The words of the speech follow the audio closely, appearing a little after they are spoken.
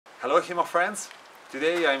Hello HEMA friends!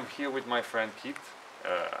 Today I'm here with my friend Keith,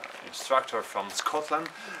 instructor from Scotland,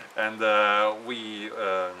 and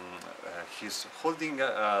he's holding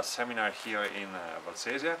a seminar here in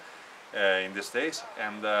Valsesia in these days,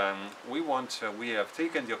 and we have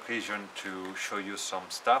taken the occasion to show you some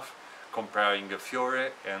stuff comparing the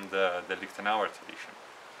Fiore and the Liechtenauer tradition.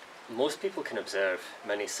 Most people can observe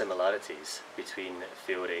many similarities between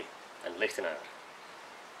Fiore and Liechtenauer.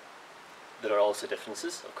 There are also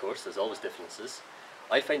differences, of course, there's always differences.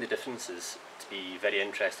 I find the differences to be very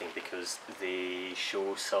interesting because they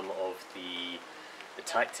show some of the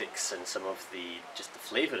tactics and some of just the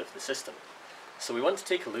flavour of the system. So we want to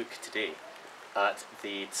take a look today at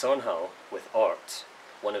the Zornhau with Ort,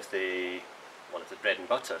 one of the bread and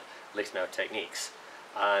butter Liechtenauer techniques,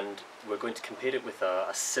 and we're going to compare it with a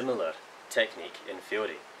similar technique in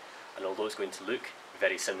Fiore. And although it's going to look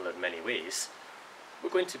very similar in many ways, we're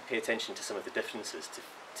going to pay attention to some of the differences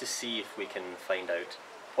to see if we can find out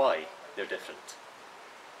why they're different.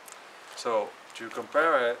 So, to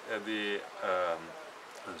compare the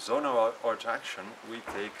Zornhau Ort action, we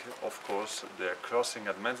take, of course, the crossing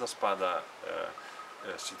at mezza spada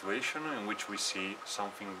situation, in which we see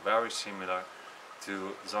something very similar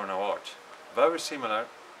to Zornhau Ort. Very similar,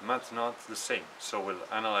 but not the same. So we'll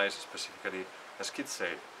analyze specifically, as Keith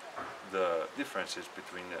said, the differences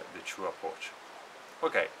between the two approaches.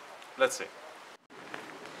 Okay, let's see.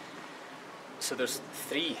 So there's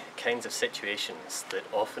three kinds of situations that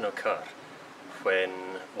often occur when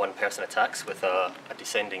one person attacks with a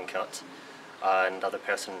descending cut and the other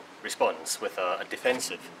person responds with a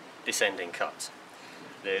defensive descending cut.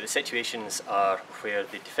 The situations are where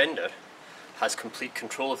the defender has complete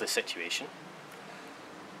control of the situation,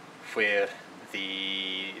 where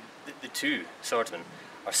the two swordsmen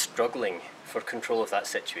are struggling for control of that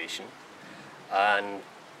situation, and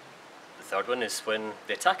the third one is when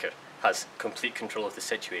the attacker has complete control of the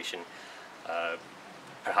situation,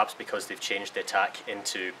 perhaps because they've changed the attack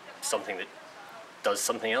into something that does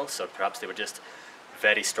something else, or perhaps they were just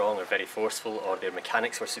very strong or very forceful, or their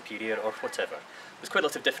mechanics were superior, or whatever. There's quite a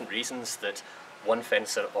lot of different reasons that one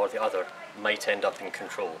fencer or the other might end up in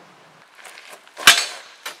control.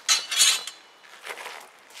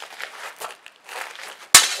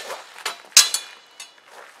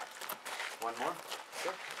 One more?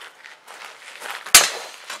 Sure.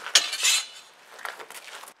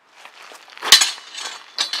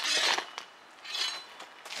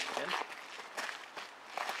 Again.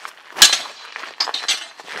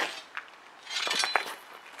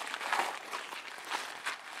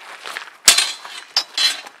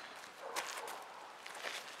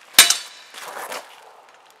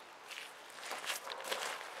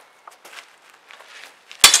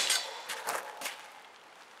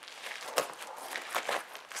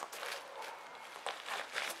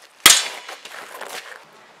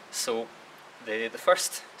 So the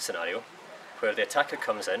first scenario, where the attacker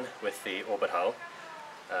comes in with the Oberhau,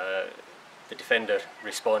 the defender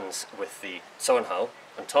responds with the Zornhau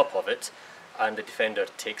on top of it, and the defender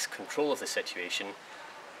takes control of the situation.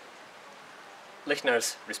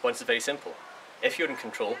 Liechtenauer's response is very simple. If you're in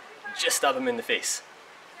control, just stab him in the face.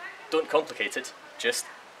 Don't complicate it, just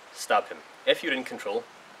stab him. If you're in control,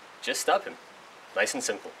 just stab him. Nice and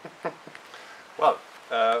simple. Well,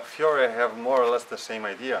 Fiore have more or less the same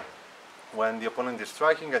idea. When the opponent is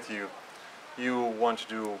striking at you, you want to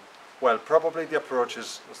do, well, probably the approach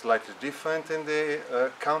is slightly different in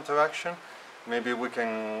the counter-action. Maybe we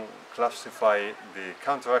can classify the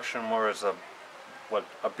counter-action more as a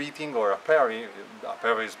beating or a parry. A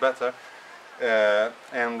parry is better.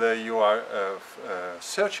 And you are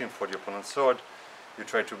searching for the opponent's sword. You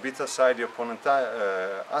try to beat aside the opponent's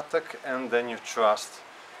attack, and then you thrust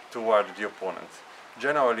toward the opponent.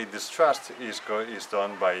 Generally, this thrust is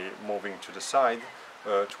done by moving to the side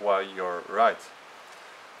toward your right.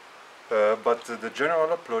 But the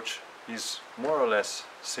general approach is more or less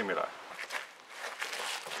similar.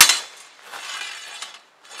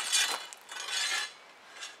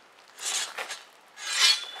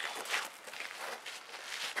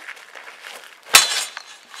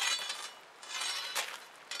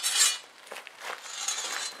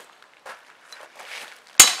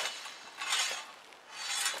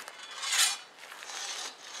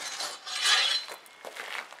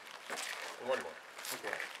 One more.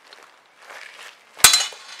 Okay.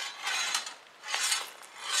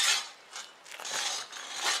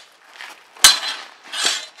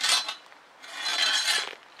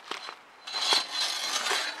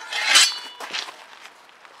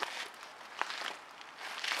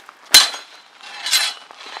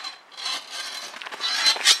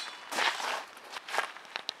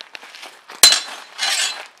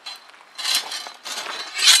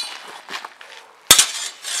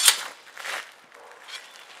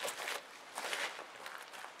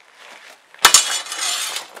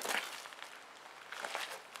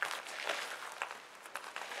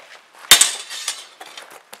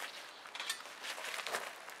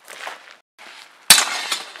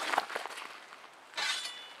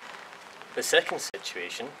 the second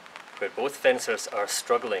situation, where both fencers are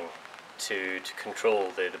struggling to control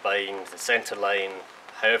the bind, the centre line,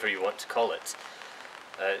 however you want to call it,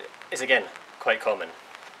 is again quite common.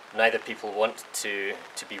 Neither people want to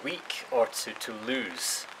be weak or to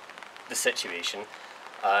lose the situation,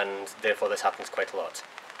 and therefore this happens quite a lot.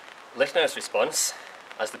 Liechtenauer's response,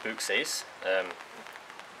 as the book says,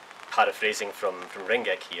 paraphrasing from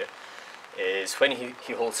Ringek here, is when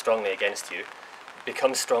he holds strongly against you,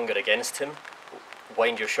 become stronger against him,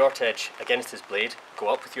 wind your short edge against his blade, go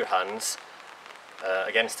up with your hands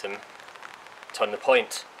against him, turn the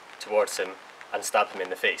point towards him and stab him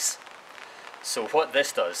in the face. So what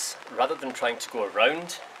this does, rather than trying to go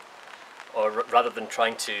around, or rather than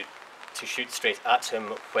trying to shoot straight at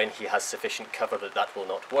him when he has sufficient cover that will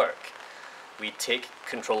not work, we take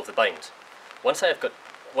control of the bind. Once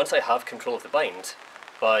I have control of the bind,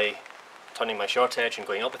 by turning my short edge and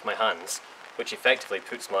going up with my hands, which effectively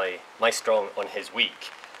puts my strong on his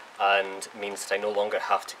weak and means that I no longer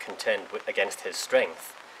have to contend against his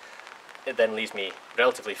strength, it then leaves me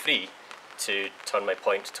relatively free to turn my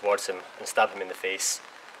point towards him and stab him in the face,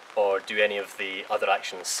 or do any of the other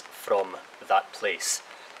actions from that place.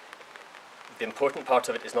 The important part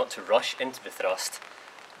of it is not to rush into the thrust,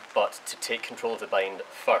 but to take control of the bind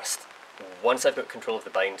first. Once I've got control of the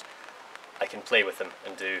bind, I can play with him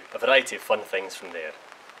and do a variety of fun things from there.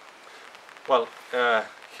 Well,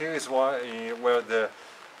 here is where the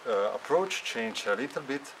approach changed a little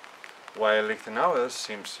bit. While Liechtenauer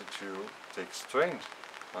seems to take strength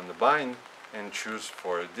on the bind and choose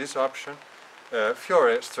for this option,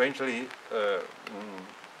 Fiore strangely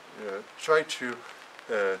tried to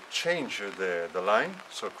change the line,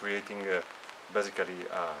 so creating basically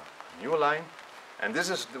a new line. And this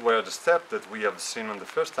is where the step that we have seen on the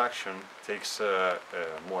first action takes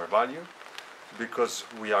more value, because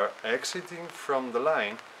we are exiting from the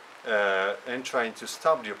line and trying to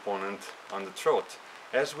stab the opponent on the throat,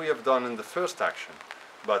 as we have done in the first action.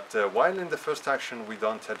 But while in the first action we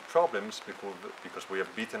don't have problems because we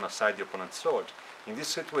have beaten aside the opponent's sword, in this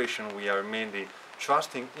situation we are mainly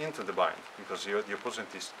thrusting into the bind, because the opponent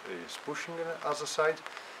is pushing us aside,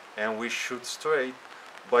 and we shoot straight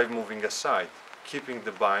by moving aside, keeping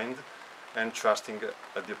the bind and thrusting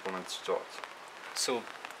at the opponent's throat. So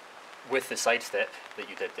with the sidestep that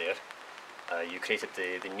you did there, you created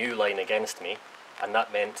the new line against me, and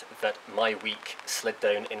that meant that my weak slid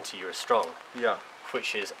down into your strong. Yeah.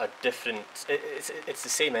 Which is a different, it's the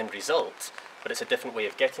same end result, but it's a different way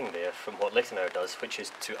of getting there from what Liechtenauer does, which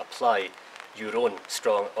is to apply your own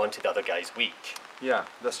strong onto the other guy's weak. Yeah,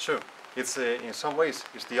 that's true. It's in some ways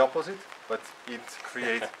it's the opposite, but it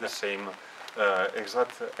creates the same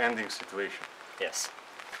exact ending situation. Yes.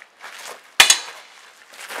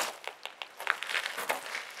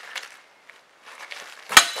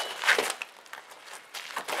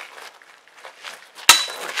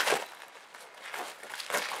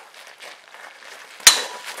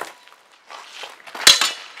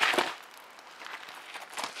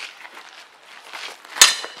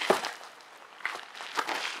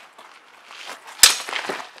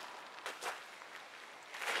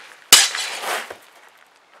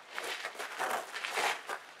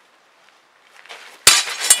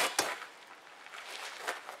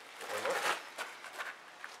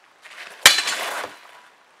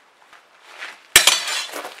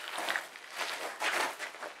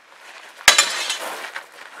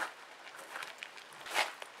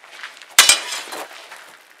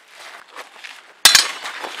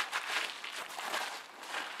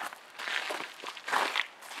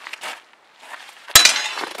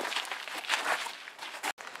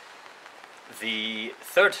 The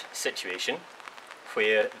third situation,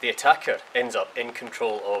 where the attacker ends up in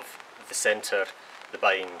control of the centre, the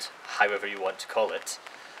bind, however you want to call it,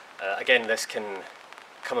 again this can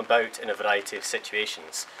come about in a variety of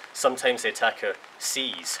situations. Sometimes the attacker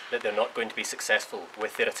sees that they're not going to be successful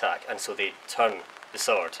with their attack, and so they turn the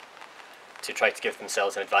sword to try to give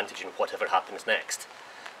themselves an advantage in whatever happens next.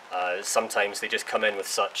 Sometimes they just come in with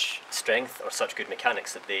such strength or such good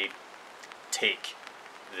mechanics that they take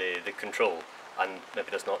the control, and maybe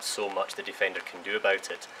there's not so much the defender can do about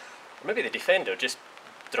it. Or maybe the defender just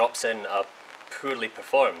drops in a poorly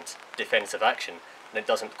performed defensive action and it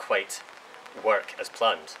doesn't quite work as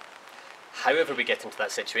planned. However we get into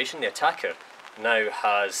that situation, the attacker now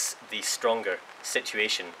has the stronger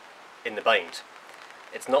situation in the bind.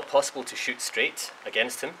 It's not possible to shoot straight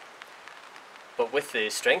against him, but with the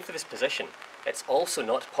strength of his position, it's also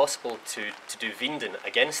not possible to do Winden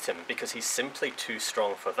against him, because he's simply too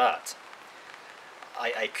strong for that.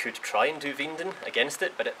 I could try and do Winden against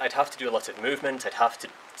it, but I'd have to do a lot of movement, I'd have to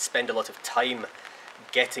spend a lot of time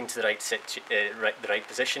getting to the right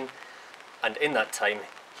position, and in that time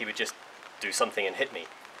he would just do something and hit me.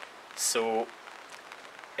 So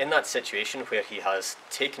in that situation where he has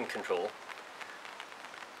taken control,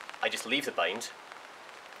 I just leave the bind,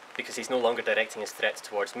 because he's no longer directing his threat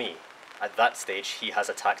towards me. At that stage he has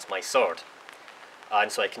attacked my sword,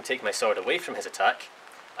 and so I can take my sword away from his attack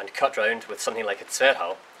and cut round with something like a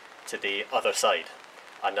Farrell to the other side,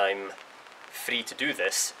 and I'm free to do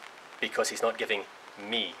this because he's not giving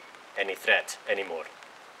me any threat anymore.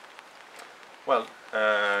 Well,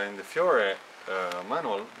 in the Fiore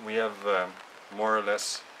manual we have more or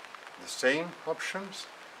less the same options,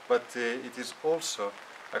 but it is also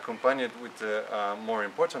accompanied with a more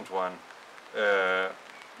important one,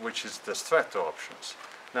 which is the stretto options.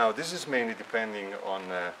 Now this is mainly depending on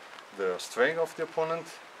the strength of the opponent,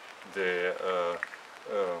 the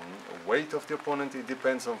weight of the opponent. It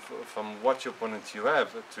depends on from what opponent you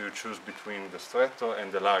have to choose between the stretto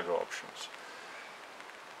and the largo options.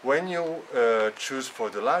 When you choose for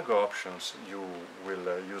the largo options, you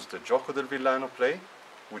will use the gioco del villano play,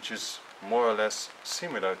 which is more or less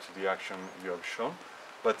similar to the action you have shown,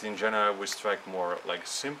 but in general we strike more like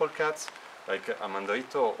simple cuts, like a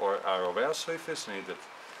mandrito or a roverso if it's needed,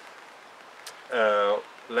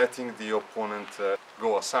 letting the opponent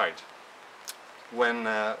go aside. When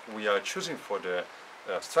we are choosing for the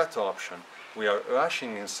stretto option, we are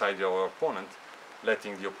rushing inside our opponent,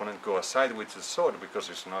 letting the opponent go aside with the sword because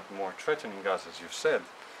it's not more threatening us, as you said,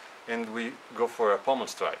 and we go for a pommel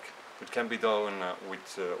strike. It can be done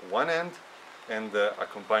with one hand and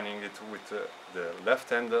accompanying it with the left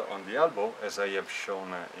hand on the elbow, as I have shown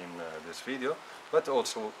in this video, but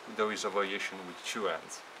also there is a variation with two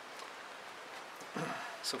hands.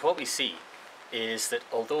 So what we see is that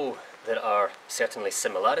although there are certainly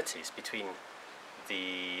similarities between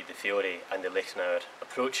the Fiore and the Liechtenauer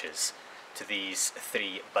approaches to these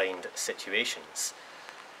three bind situations,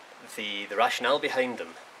 the rationale behind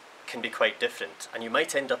them can be quite different, and you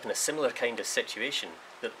might end up in a similar kind of situation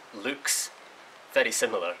that looks very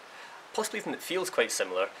similar, possibly even that feels quite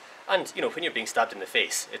similar, and you know, when you're being stabbed in the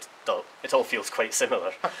face, it all feels quite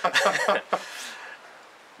similar.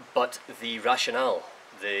 But the rationale,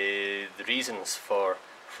 the reasons for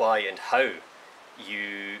why and how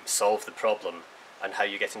you solve the problem and how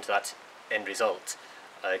you get into that end result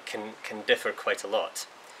can differ quite a lot.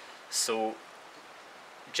 So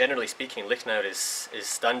generally speaking, Liechtenauer is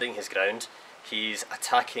standing his ground. He's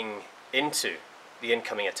attacking into the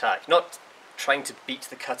incoming attack, not trying to beat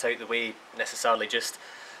the cut out the way necessarily, just,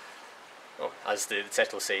 oh, as the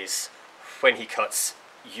title says, when he cuts,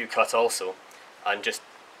 you cut also, and just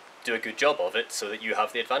do a good job of it so that you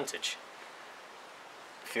have the advantage.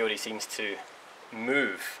 Fiore seems to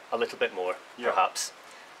move a little bit more, perhaps,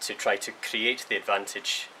 to try to create the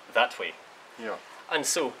advantage that way. Yeah. And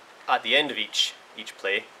so, at the end of each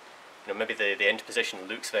play, you know, maybe the end position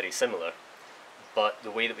looks very similar, but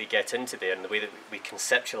the way that we get into there and the way that we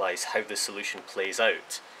conceptualize how the solution plays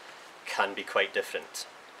out can be quite different.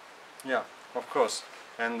 Yeah, of course.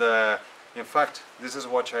 And in fact, this is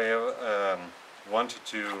what I have wanted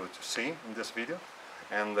to see in this video,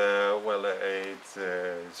 and well,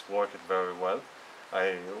 it's worked very well.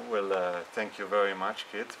 I will thank you very much,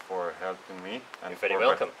 Kit, for helping me. And you're very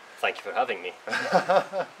welcome. Thank you for having me.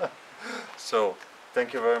 So,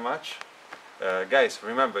 thank you very much. Guys,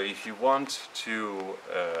 remember, if you want to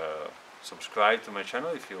subscribe to my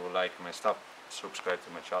channel, if you like my stuff, subscribe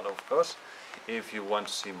to my channel, of course. If you want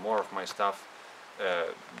to see more of my stuff,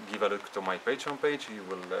 give a look to my Patreon page. You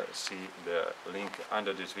will see the link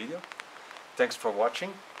under this video. Thanks for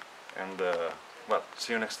watching, and well,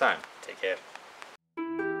 see you next time. Take care.